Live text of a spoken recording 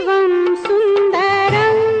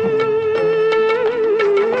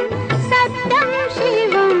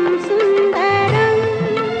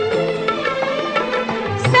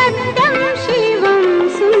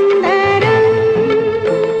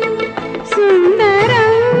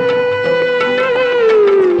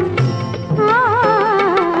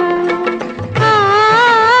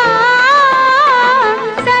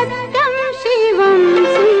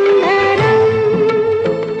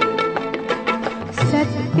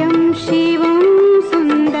सत्यं शिवं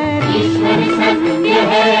सुन्दरम् ईश्वर सत्य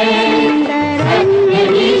है, सत्य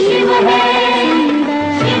ही शिव है,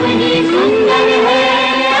 शिव ही सुंदर है।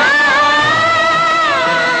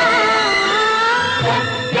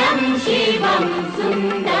 सत्यं शिवं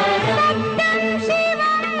सुंदरम्,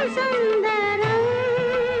 शिवं सुन्दरम्।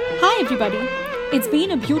 Hi everybody, it's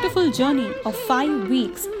been a beautiful journey of 5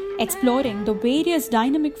 weeks exploring the various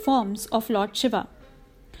dynamic forms of Lord Shiva.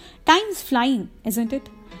 Time's flying, isn't it?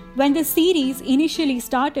 When this series initially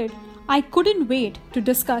started, I couldn't wait to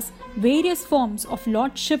discuss various forms of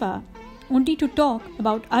Lord Shiva, only to talk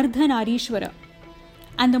about Ardhanarishwara.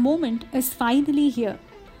 And the moment is finally here.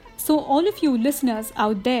 So all of you listeners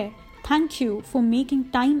out there, thank you for making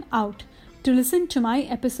time out to listen to my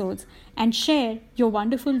episodes and share your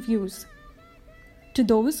wonderful views. To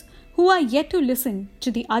those who are yet to listen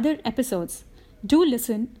to the other episodes, do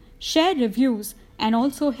listen, share reviews and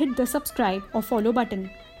also hit the subscribe or follow button.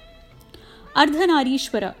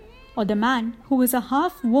 Ardhanarishwara, or the man who is a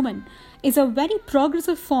half woman, is a very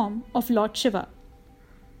progressive form of Lord Shiva.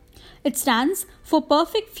 It stands for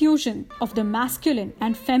perfect fusion of the masculine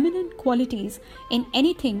and feminine qualities in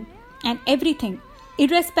anything and everything,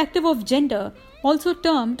 irrespective of gender, also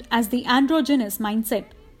termed as the androgynous mindset.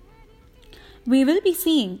 We will be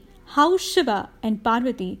seeing how Shiva and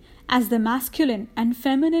Parvati, as the masculine and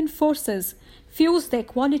feminine forces, fuse their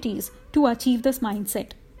qualities to achieve this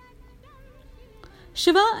mindset.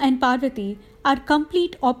 Shiva and Parvati are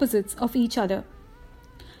complete opposites of each other.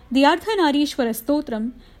 The Ardhanarishwara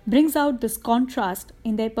Stotram brings out this contrast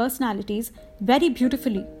in their personalities very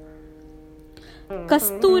beautifully.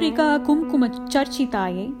 Kasturika kumkuma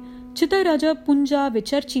charchitaye, chitaraja punja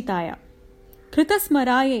vicharchitaya,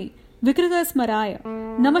 kritasmaraye vikritasmaraya,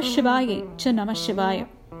 namah shivaye cha namah shivaya.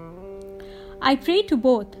 I pray to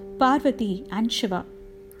both Parvati and Shiva,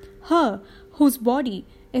 her whose body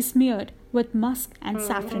is smeared with musk and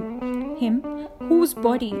saffron, him whose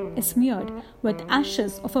body is smeared with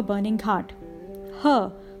ashes of a burning heart,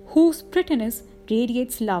 her whose prettiness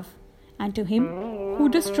radiates love, and to him who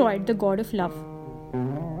destroyed the god of love.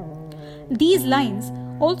 These lines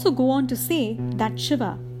also go on to say that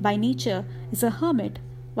Shiva by nature is a hermit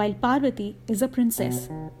while Parvati is a princess.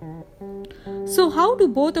 So how do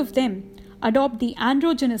both of them adopt the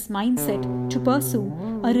androgynous mindset to pursue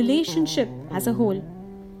a relationship as a whole?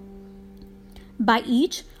 By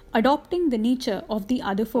each adopting the nature of the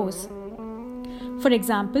other force. For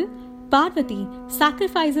example, Parvati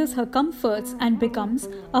sacrifices her comforts and becomes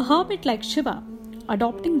a hermit like Shiva,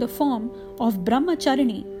 adopting the form of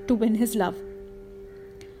Brahmacharini to win his love.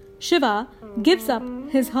 Shiva gives up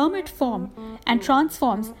his hermit form and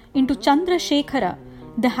transforms into Chandrasekhara,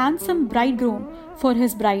 the handsome bridegroom for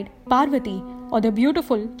his bride Parvati, or the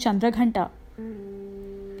beautiful Chandraghanta.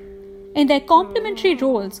 In their complementary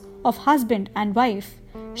roles of husband and wife,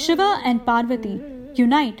 Shiva and Parvati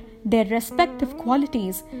unite their respective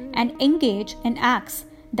qualities and engage in acts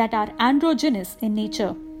that are androgynous in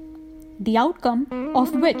nature, the outcome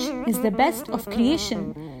of which is the best of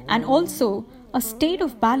creation and also a state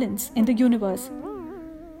of balance in the universe.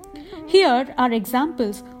 Here are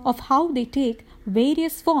examples of how they take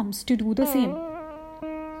various forms to do the same.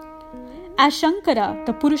 As Shankara,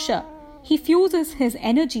 the Purusha, he fuses his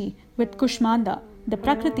energy with Kushmanda, the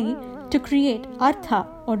Prakriti, to create Artha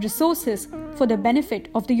or resources for the benefit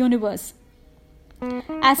of the universe.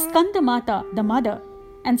 As Skanda Mata, the mother,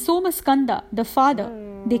 and Somaskanda, the father,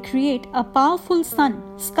 they create a powerful son,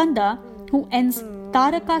 Skanda, who ends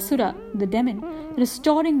Tarakasura, the demon,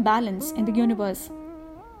 restoring balance in the universe.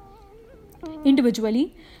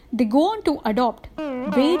 Individually, they go on to adopt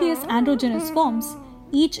various androgynous forms,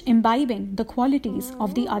 each imbibing the qualities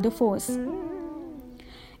of the other force.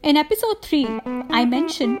 In episode 3, I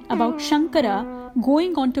mentioned about Shankara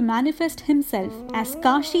going on to manifest himself as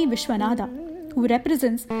Kashi Vishwanatha, who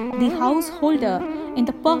represents the householder in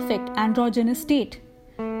the perfect androgynous state,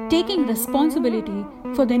 taking responsibility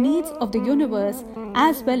for the needs of the universe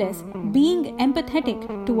as well as being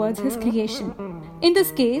empathetic towards his creation. In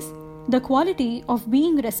this case, the quality of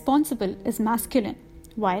being responsible is masculine,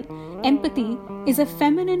 while empathy is a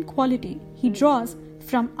feminine quality he draws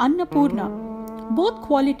from Annapurna, both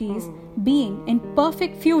qualities being in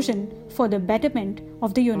perfect fusion for the betterment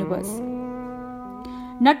of the universe.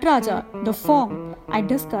 Natraja, the form I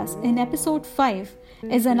discussed in episode 5,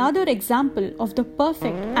 is another example of the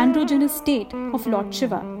perfect androgynous state of Lord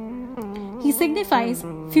Shiva. He signifies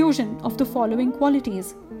fusion of the following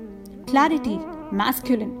qualities: clarity,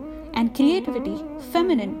 masculine, and creativity,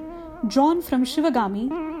 feminine, drawn from Shivagami,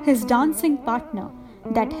 his dancing partner,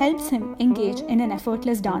 that helps him engage in an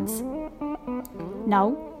effortless dance.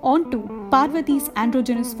 Now, onto Parvati's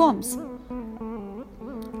androgynous forms.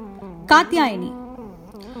 Katyayani,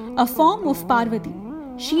 a form of Parvati,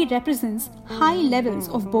 she represents high levels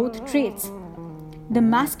of both traits. The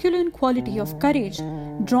masculine quality of courage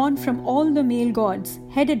drawn from all the male gods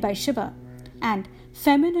headed by Shiva, and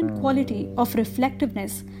feminine quality of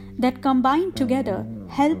reflectiveness that combined together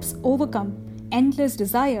helps overcome endless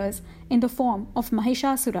desires in the form of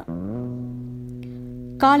Mahishasura.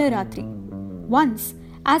 Kalaratri. Once,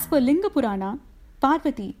 as per Linga Purana,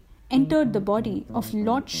 Parvati entered the body of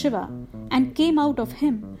Lord Shiva and came out of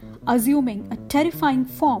him, assuming a terrifying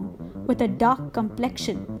form with a dark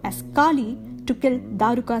complexion as Kali to kill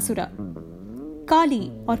Darukasura.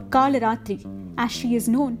 Kali or Kalaratri, as she is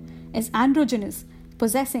known, is androgynous,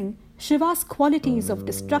 possessing Shiva's qualities of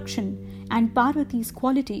destruction and Parvati's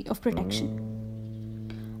quality of protection.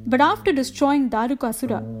 But after destroying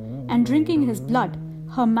Darukasura and drinking his blood,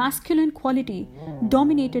 her masculine quality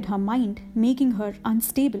dominated her mind, making her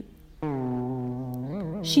unstable.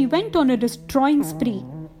 She went on a destroying spree,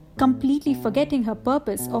 completely forgetting her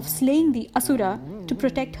purpose of slaying the Asura to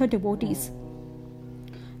protect her devotees.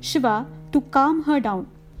 Shiva, to calm her down,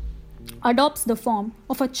 adopts the form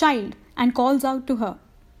of a child and calls out to her.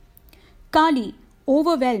 Kali,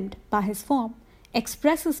 overwhelmed by his form,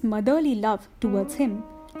 expresses motherly love towards him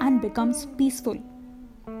and becomes peaceful.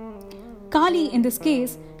 Kali, in this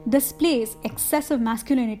case, displays excessive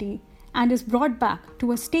masculinity and is brought back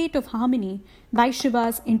to a state of harmony by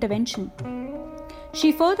Shiva's intervention.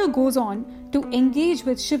 She further goes on to engage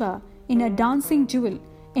with Shiva in a dancing duel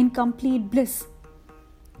in complete bliss.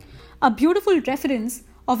 A beautiful reference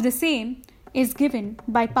of the same is given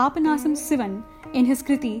by Papanasam Sivan in his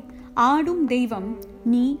Kriti Aadum Deivam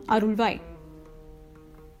Ni Arulvai.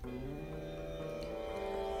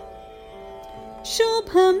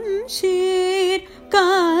 Shubham Shir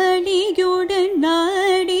Kaliyudan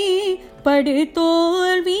Nadi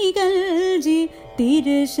Padutolvigalji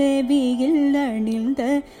Tirusheviil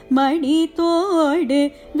Anilda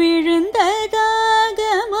Maditode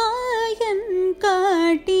Virundagamayan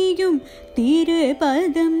Katiyum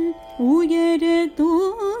Tirupadam Uyara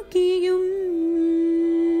Thukiyum.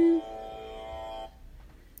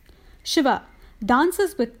 Shiva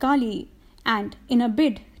dances with Kali and, in a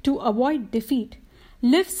bid to avoid defeat,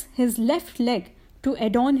 lifts his left leg to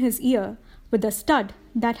adorn his ear with a stud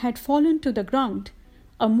that had fallen to the ground,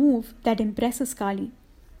 a move that impresses Kali.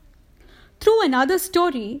 Through another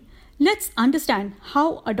story, let's understand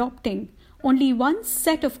how adopting only one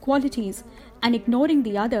set of qualities and ignoring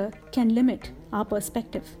the other can limit our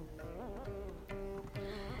perspective.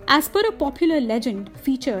 As per a popular legend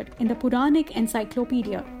featured in the Puranic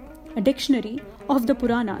Encyclopedia, a dictionary of the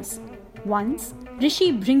Puranas, once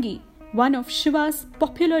Rishi Bhringi, one of Shiva's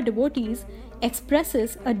popular devotees,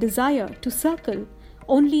 expresses a desire to circle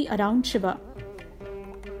only around Shiva.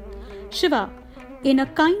 Shiva, in a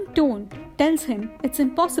kind tone, tells him it's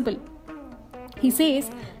impossible. He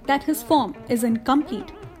says that his form is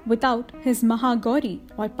incomplete without his Mahagauri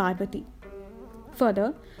or Parvati.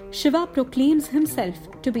 Further, Shiva proclaims himself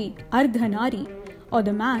to be Ardhanari, or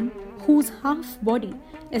the man whose half body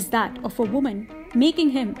is that of a woman, making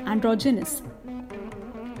him androgynous.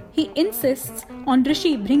 He insists on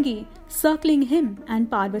Rishi Bhringi circling him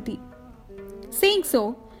and Parvati. Saying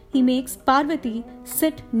so, he makes Parvati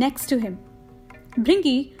sit next to him.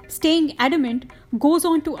 Bhringi, staying adamant, goes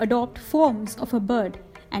on to adopt forms of a bird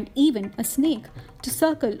and even a snake to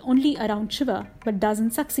circle only around Shiva but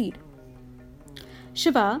doesn't succeed.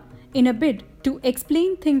 Shiva, in a bid to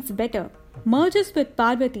explain things better, merges with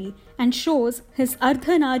Parvati and shows his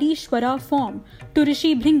Ardhanarishwara form to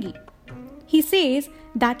Rishi Bhringi. He says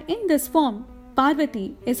that in this form,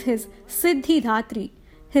 Parvati is his Siddhi Dhatri,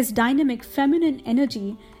 his dynamic feminine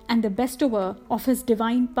energy and the bestower of his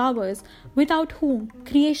divine powers, without whom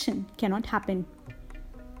creation cannot happen.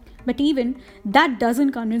 But even that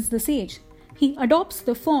doesn't convince the sage. He adopts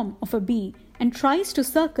the form of a bee and tries to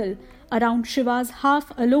circle around Shiva's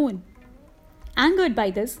half alone. Angered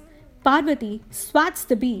by this, Parvati swats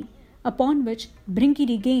the bee, upon which Bhringi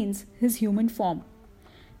regains his human form.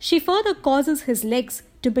 She further causes his legs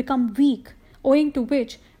to become weak, owing to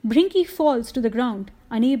which Bhringi falls to the ground,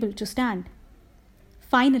 unable to stand.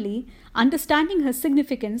 Finally, understanding her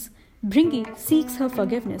significance, Bhringi seeks her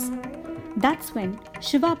forgiveness. That's when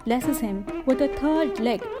Shiva blesses him with a third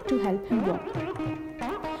leg to help him walk.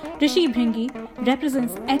 Rishi Bhringi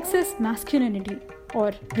represents excess masculinity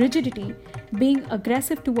or rigidity, being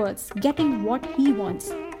aggressive towards getting what he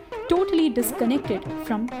wants, totally disconnected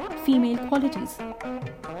from female qualities.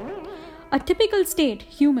 a typical state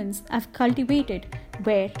humans have cultivated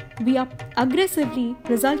where we are aggressively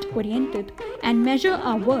result oriented and measure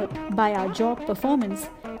our worth by our job performance,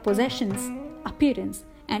 possessions, appearance,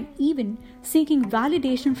 and even seeking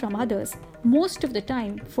validation from others most of the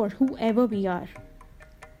time for whoever we are.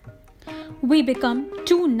 We become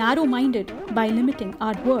too narrow-minded by limiting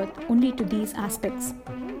our worth only to these aspects.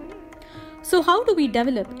 So how do we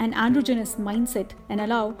develop an androgynous mindset and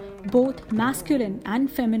allow both masculine and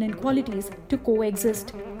feminine qualities to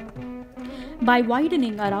coexist? By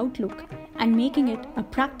widening our outlook and making it a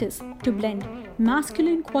practice to blend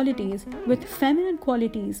masculine qualities with feminine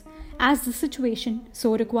qualities as the situation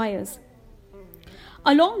so requires.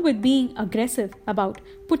 Along with being aggressive about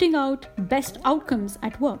putting out best outcomes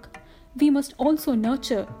at work, we must also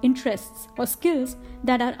nurture interests or skills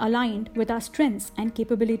that are aligned with our strengths and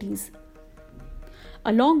capabilities.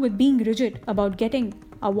 Along with being rigid about getting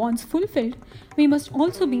our wants fulfilled, we must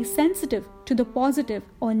also be sensitive to the positive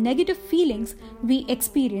or negative feelings we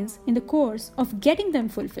experience in the course of getting them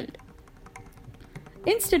fulfilled.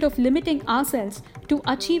 Instead of limiting ourselves to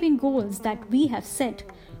achieving goals that we have set,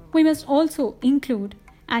 we must also include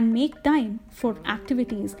and make time for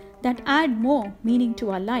activities that add more meaning to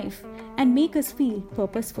our life and make us feel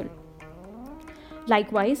purposeful.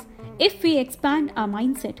 Likewise, if we expand our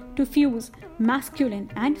mindset to fuse masculine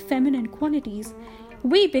and feminine qualities,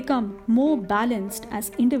 we become more balanced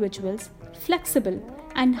as individuals, flexible,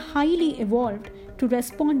 and highly evolved to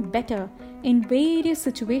respond better in various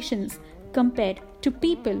situations compared to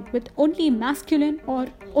people with only masculine or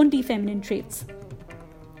only feminine traits.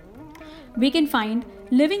 We can find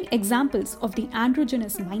living examples of the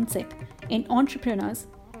androgynous mindset in entrepreneurs,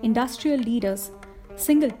 industrial leaders,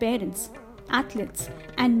 single parents, athletes,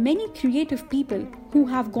 and many creative people who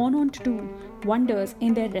have gone on to do wonders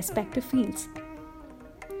in their respective fields.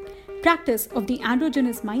 Practice of the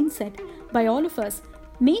androgynous mindset by all of us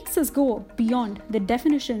makes us go beyond the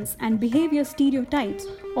definitions and behavior stereotypes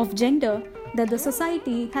of gender that the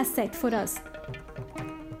society has set for us.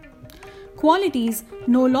 Qualities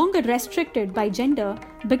no longer restricted by gender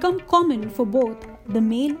become common for both the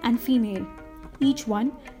male and female. Each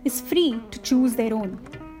one is free to choose their own.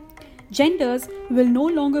 Genders will no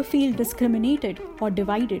longer feel discriminated or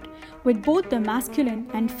divided, with both the masculine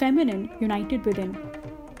and feminine united within.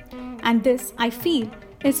 And this, I feel,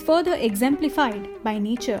 is further exemplified by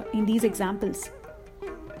nature in these examples.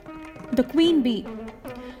 The queen bee.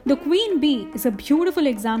 The queen bee is a beautiful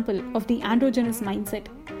example of the androgynous mindset.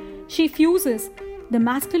 She fuses the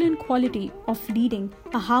masculine quality of leading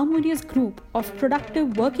a harmonious group of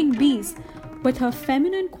productive working bees with her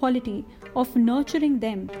feminine quality of nurturing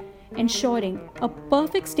them, ensuring a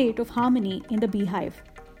perfect state of harmony in the beehive.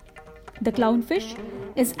 The clownfish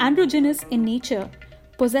is androgynous in nature,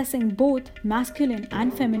 possessing both masculine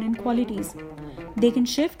and feminine qualities. They can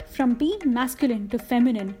shift from being masculine to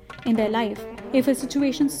feminine in their life if a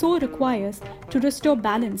situation so requires to restore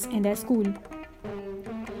balance in their school.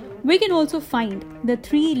 We can also find the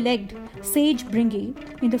three-legged sage bringy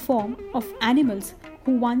in the form of animals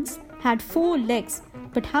who once had 4 legs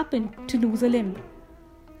but happened to lose a limb.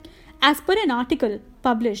 As per an article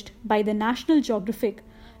published by the National Geographic,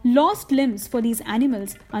 lost limbs for these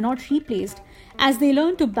animals are not replaced as they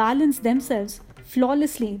learn to balance themselves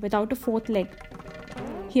flawlessly without a 4th leg.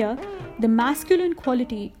 Here, the masculine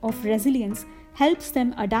quality of resilience helps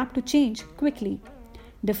them adapt to change quickly.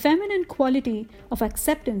 The feminine quality of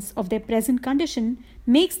acceptance of their present condition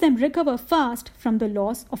makes them recover fast from the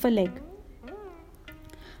loss of a leg.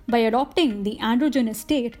 By adopting the androgynous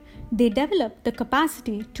state, they develop the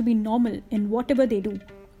capacity to be normal in whatever they do.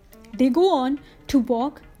 They go on to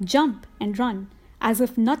walk, jump, and run as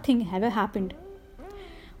if nothing ever happened.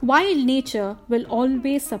 While nature will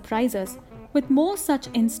always surprise us with more such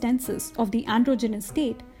instances of the androgynous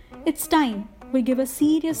state, it's time we give a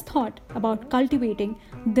serious thought about cultivating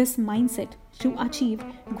this mindset to achieve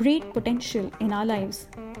great potential in our lives.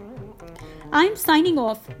 I'm signing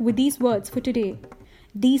off with these words for today.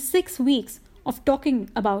 These 6 weeks of talking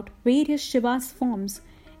about various Shiva's forms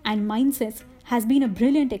and mindsets has been a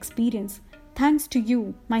brilliant experience thanks to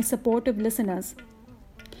you, my supportive listeners.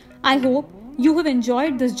 I hope you have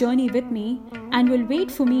enjoyed this journey with me and will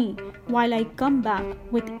wait for me while I come back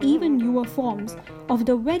with even newer forms of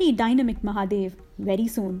the very dynamic Mahadev very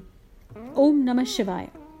soon. Om Namah Shivaya.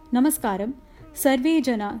 Namaskaram. Sarve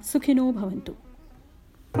Jana Sukhino Bhavantu.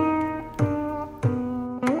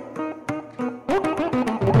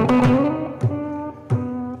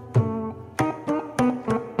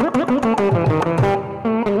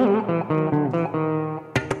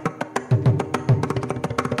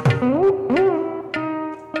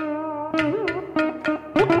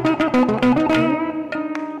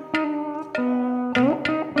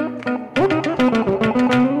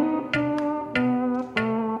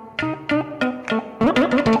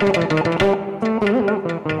 Namaste.